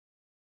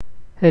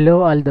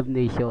Hello Aldub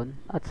Nation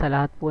at sa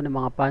lahat po ng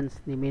mga fans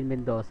ni Maine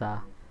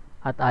Mendoza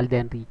at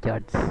Alden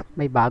Richards.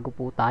 May bago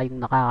po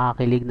tayong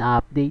nakakakilig na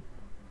update.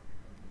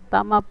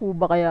 Tama po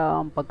ba kaya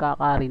ang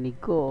pagkakarinig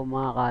ko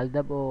mga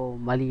kaaldab o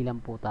mali lang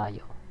po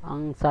tayo?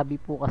 Ang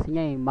sabi po kasi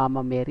niya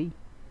Mama Mary.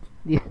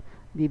 Di,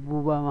 di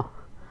po ba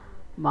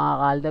mga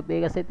kaaldab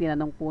kasi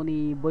tinanong po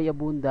ni Boy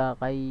Abunda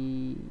kay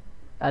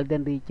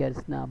Alden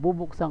Richards na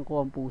bubuksan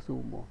ko ang puso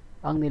mo.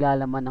 Ang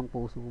nilalaman ng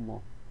puso mo.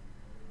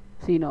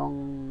 Sino ang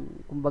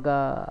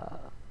kumbaga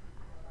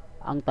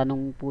ang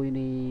tanong po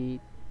ni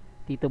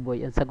Tito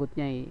Boy, ang sagot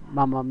niya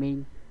Mama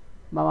Maine.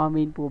 Mama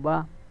Maine po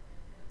ba?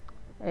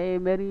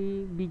 May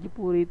video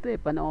po rito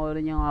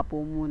panoorin niyo nga po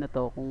muna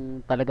to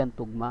kung talagang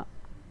tugma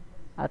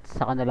at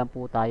saka na lang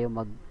po tayo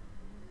mag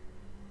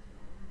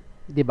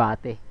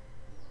debate.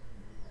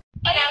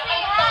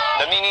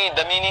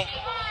 Damini.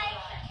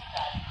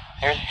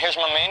 Here's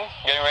my main.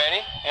 Getting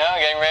ready? Yeah,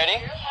 getting ready?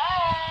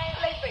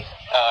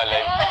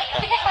 Live.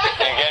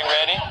 Getting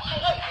ready?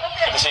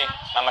 Ito si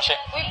Mama She.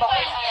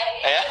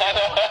 Ayan.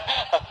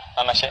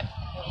 Mama She.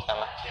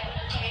 Tama.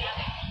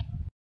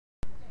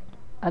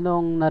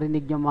 Anong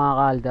narinig niyo mga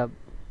kaaldab?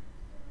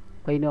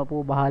 Kayo na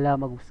po bahala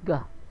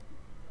maghusga.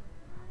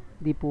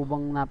 Di po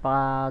bang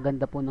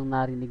napakaganda po ng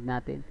narinig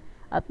natin?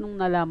 At nung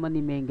nalaman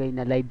ni Mengay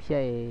na live siya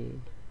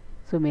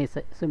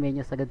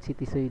sumenya sagad si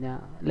Tisoy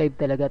na live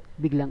talaga at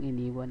biglang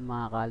iniwan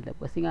mga kaaldab.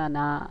 Kasi nga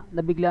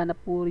nabigla na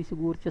po rin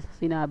siguro siya sa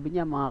sinabi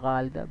niya mga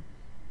kaaldab.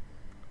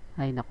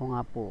 Ay naku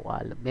nga po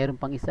kaaldab. Meron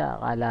pang isa,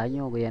 akala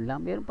nyo ganyan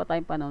lang. Meron pa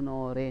tayong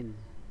panonoorin.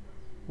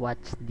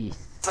 Watch this.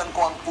 Saan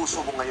ko ang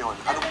puso mo ngayon?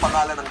 Anong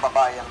pangalan ng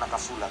babae ang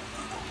nakasulat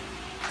dito?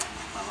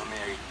 Mama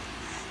Mary.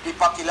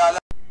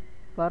 Ipakilala.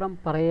 Parang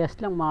parehas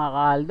lang mga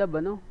kaaldab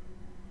ano?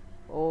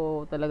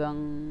 O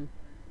talagang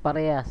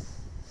parehas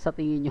sa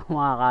tingin nyo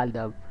mga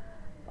kaaldab?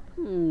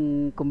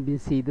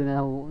 Kumbinsido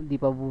na hindi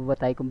pa ba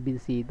tayo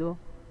kumbinsido?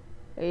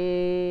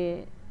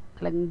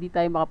 Talagang hindi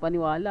tayo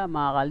makapaniwala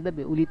mga kaaldab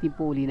ulitin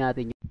po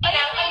natin yun.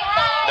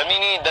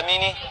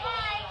 Damini.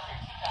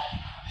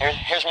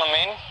 Here's my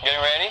main.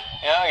 Getting ready?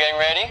 Yeah, getting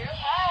ready?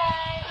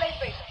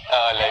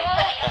 Live.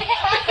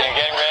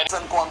 Getting ready?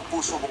 Saan ko ang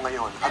puso mo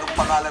ngayon? Anong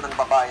pangalan ng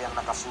babae ang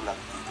nakasulat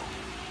dito?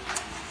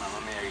 Mama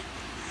Mary.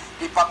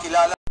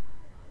 Ipakilala.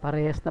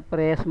 Parehas na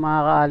parehas mga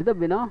kaaldab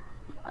no?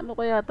 Ano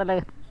kaya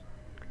talaga?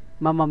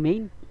 Mama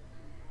Maine?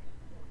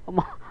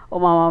 O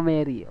Mama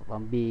Mary?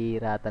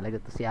 Pambira talaga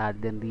to si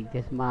Alden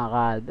Richards mga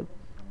kaaldab.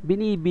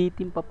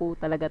 Binibitin pa po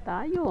talaga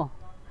tayo.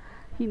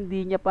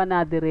 Hindi niya pa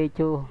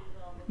nadiretso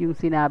yung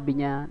sinabi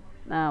niya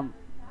na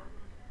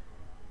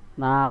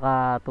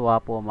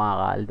nakakatuwa po mga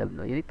kaaldab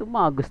no? Yun itong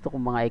mga gusto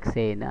kong mga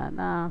eksena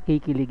na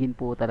kikiligin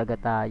po talaga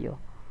tayo.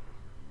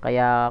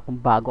 Kaya kung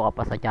bago ka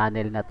pa sa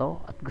channel na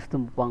to at gusto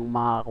mo pang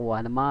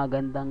makakuha ng mga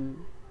gandang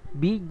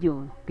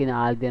video kina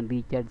Alden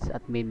Richards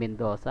at Maine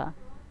Mendoza,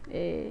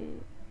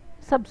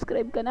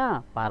 subscribe ka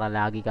na para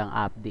lagi kang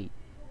update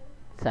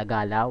sa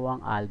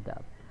Galawang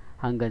Aldab.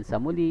 Hanggang sa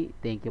muli,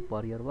 thank you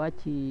for your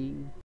watching.